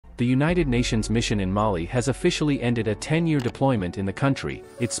the United Nations mission in Mali has officially ended a 10-year deployment in the country,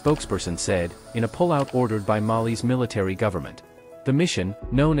 its spokesperson said, in a pullout ordered by Mali's military government. The mission,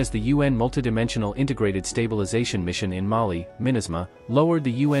 known as the UN Multidimensional Integrated Stabilization Mission in Mali, MINUSMA, lowered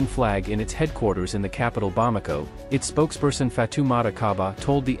the UN flag in its headquarters in the capital Bamako, its spokesperson Fatoumata Kaba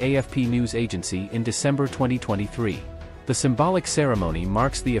told the AFP news agency in December 2023. The symbolic ceremony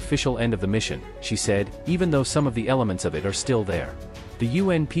marks the official end of the mission, she said, even though some of the elements of it are still there. The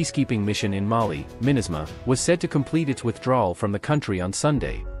UN peacekeeping mission in Mali, MINUSMA, was said to complete its withdrawal from the country on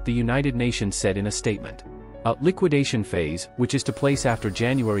Sunday, the United Nations said in a statement. A liquidation phase, which is to place after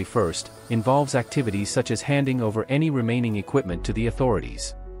January 1, involves activities such as handing over any remaining equipment to the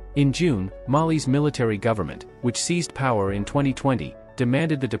authorities. In June, Mali's military government, which seized power in 2020,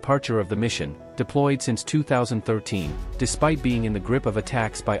 demanded the departure of the mission, deployed since 2013, despite being in the grip of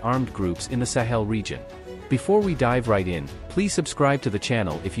attacks by armed groups in the Sahel region. Before we dive right in, please subscribe to the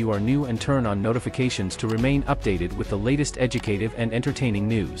channel if you are new and turn on notifications to remain updated with the latest educative and entertaining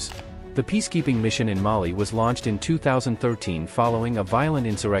news. The peacekeeping mission in Mali was launched in 2013 following a violent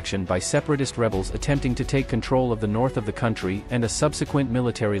insurrection by separatist rebels attempting to take control of the north of the country and a subsequent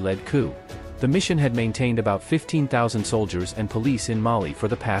military-led coup. The mission had maintained about 15,000 soldiers and police in Mali for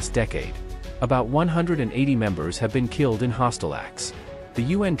the past decade. About 180 members have been killed in hostile acts.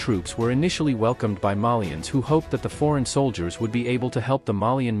 The UN troops were initially welcomed by Malians who hoped that the foreign soldiers would be able to help the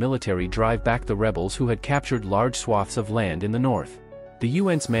Malian military drive back the rebels who had captured large swaths of land in the north. The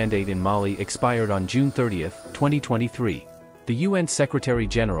UN's mandate in Mali expired on June 30, 2023. The UN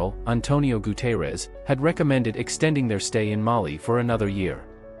Secretary-General, Antonio Guterres, had recommended extending their stay in Mali for another year.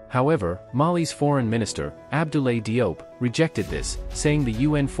 However, Mali's foreign minister, Abdoulaye Diop, rejected this, saying the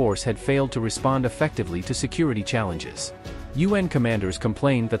UN force had failed to respond effectively to security challenges. UN commanders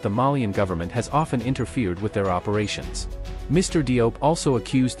complained that the Malian government has often interfered with their operations. Mr. Diop also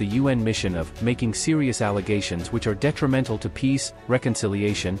accused the UN mission of making serious allegations which are detrimental to peace,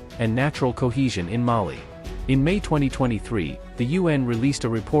 reconciliation, and natural cohesion in Mali. In May 2023, the UN released a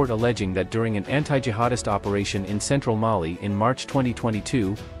report alleging that during an anti-jihadist operation in central Mali in March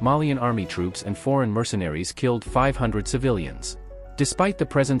 2022, Malian army troops and foreign mercenaries killed 500 civilians. Despite the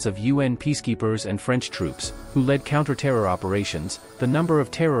presence of UN peacekeepers and French troops, who led counter-terror operations, the number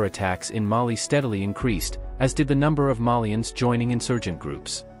of terror attacks in Mali steadily increased, as did the number of Malians joining insurgent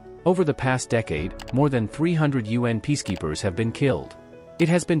groups. Over the past decade, more than 300 UN peacekeepers have been killed. It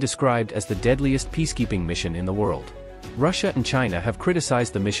has been described as the deadliest peacekeeping mission in the world. Russia and China have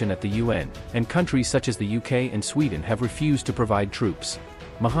criticized the mission at the UN, and countries such as the UK and Sweden have refused to provide troops.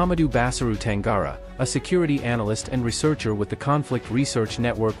 Mahamadou Bassirou Tangara, a security analyst and researcher with the Conflict Research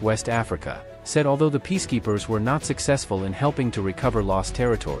Network West Africa, said although the peacekeepers were not successful in helping to recover lost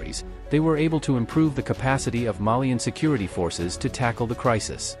territories, they were able to improve the capacity of Malian security forces to tackle the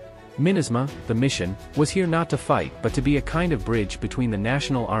crisis. MINUSMA, the mission, was here not to fight but to be a kind of bridge between the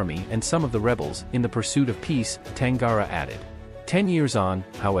national army and some of the rebels in the pursuit of peace, Tangara added. 10 years on,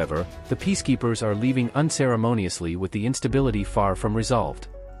 however, the peacekeepers are leaving unceremoniously with the instability far from resolved.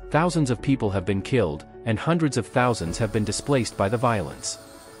 Thousands of people have been killed, and hundreds of thousands have been displaced by the violence.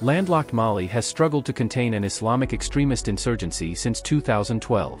 Landlocked Mali has struggled to contain an Islamic extremist insurgency since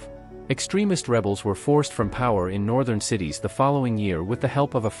 2012. Extremist rebels were forced from power in northern cities the following year with the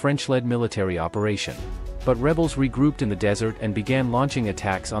help of a French-led military operation. But rebels regrouped in the desert and began launching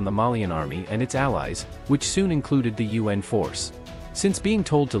attacks on the Malian army and its allies, which soon included the UN force. Since being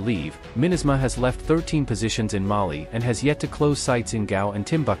told to leave, MINUSMA has left 13 positions in Mali and has yet to close sites in Gao and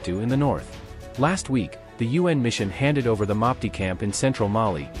Timbuktu in the north. Last week, the UN mission handed over the Mopti camp in central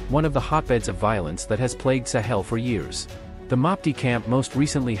Mali, one of the hotbeds of violence that has plagued Sahel for years. The Mopti camp most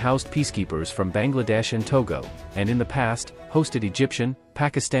recently housed peacekeepers from Bangladesh and Togo, and in the past, hosted Egyptian,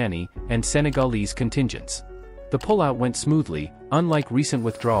 Pakistani, and Senegalese contingents. The pullout went smoothly, unlike recent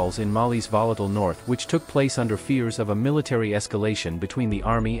withdrawals in Mali's volatile north which took place under fears of a military escalation between the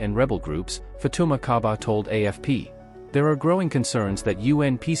army and rebel groups, Fatoumata Kaba told AFP. There are growing concerns that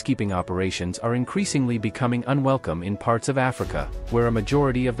UN peacekeeping operations are increasingly becoming unwelcome in parts of Africa, where a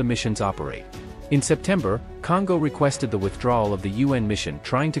majority of the missions operate. In September, Congo requested the withdrawal of the UN mission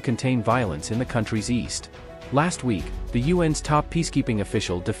trying to contain violence in the country's east. Last week, the UN's top peacekeeping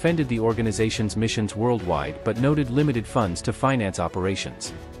official defended the organization's missions worldwide but noted limited funds to finance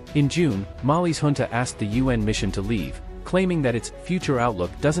operations. In June, Mali's junta asked the UN mission to leave, claiming that its future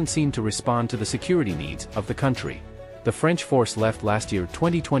outlook doesn't seem to respond to the security needs of the country. The French force left last year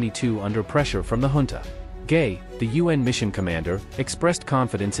 2022 under pressure from the junta. Gay, the UN mission commander, expressed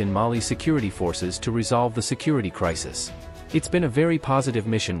confidence in Mali's security forces to resolve the security crisis. It's been a very positive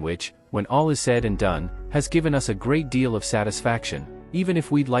mission which, when all is said and done, has given us a great deal of satisfaction, even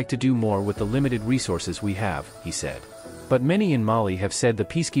if we'd like to do more with the limited resources we have, he said. But many in Mali have said the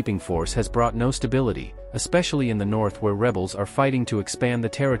peacekeeping force has brought no stability, especially in the north where rebels are fighting to expand the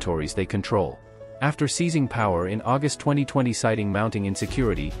territories they control. After seizing power in August 2020 citing mounting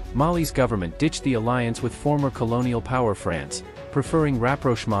insecurity, Mali's government ditched the alliance with former colonial power France, preferring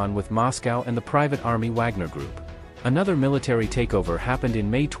rapprochement with Moscow and the private army Wagner Group. Another military takeover happened in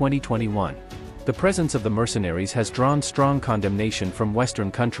May 2021. The presence of the mercenaries has drawn strong condemnation from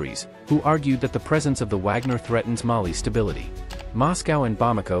Western countries, who argued that the presence of the Wagner threatens Mali's stability. Moscow and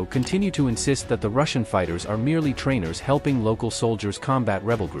Bamako continue to insist that the Russian fighters are merely trainers helping local soldiers combat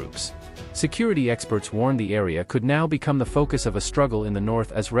rebel groups. Security experts warn the area could now become the focus of a struggle in the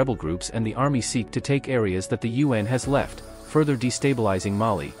north as rebel groups and the army seek to take areas that the UN has left, further destabilizing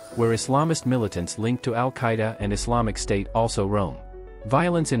Mali, where Islamist militants linked to Al-Qaeda and Islamic State also roam.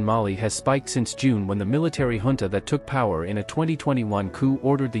 Violence in Mali has spiked since June when the military junta that took power in a 2021 coup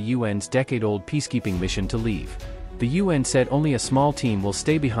ordered the UN's decade-old peacekeeping mission to leave. The UN said only a small team will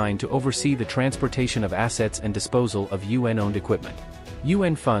stay behind to oversee the transportation of assets and disposal of UN-owned equipment.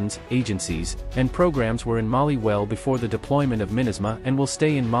 UN funds, agencies, and programs were in Mali well before the deployment of MINUSMA and will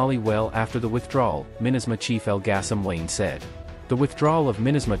stay in Mali well after the withdrawal, MINUSMA chief El Gassam Wayne said. The withdrawal of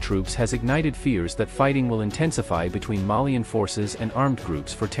MINUSMA troops has ignited fears that fighting will intensify between Malian forces and armed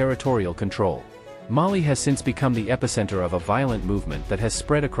groups for territorial control. Mali has since become the epicenter of a violent movement that has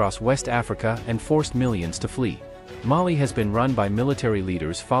spread across West Africa and forced millions to flee. Mali has been run by military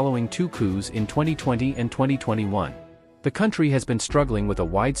leaders following two coups in 2020 and 2021. The country has been struggling with a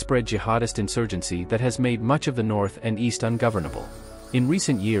widespread jihadist insurgency that has made much of the north and east ungovernable. In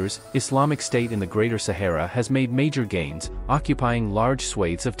recent years, Islamic State in the Greater Sahara has made major gains, occupying large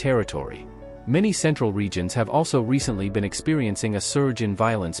swathes of territory. Many central regions have also recently been experiencing a surge in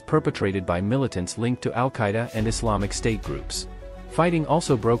violence perpetrated by militants linked to Al-Qaeda and Islamic State groups. Fighting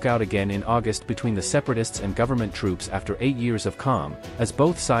also broke out again in August between the separatists and government troops after 8 years of calm, as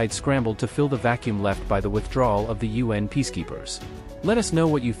both sides scrambled to fill the vacuum left by the withdrawal of the UN peacekeepers. Let us know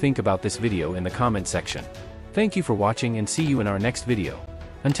what you think about this video in the comment section. Thank you for watching and see you in our next video.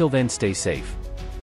 Until then, stay safe.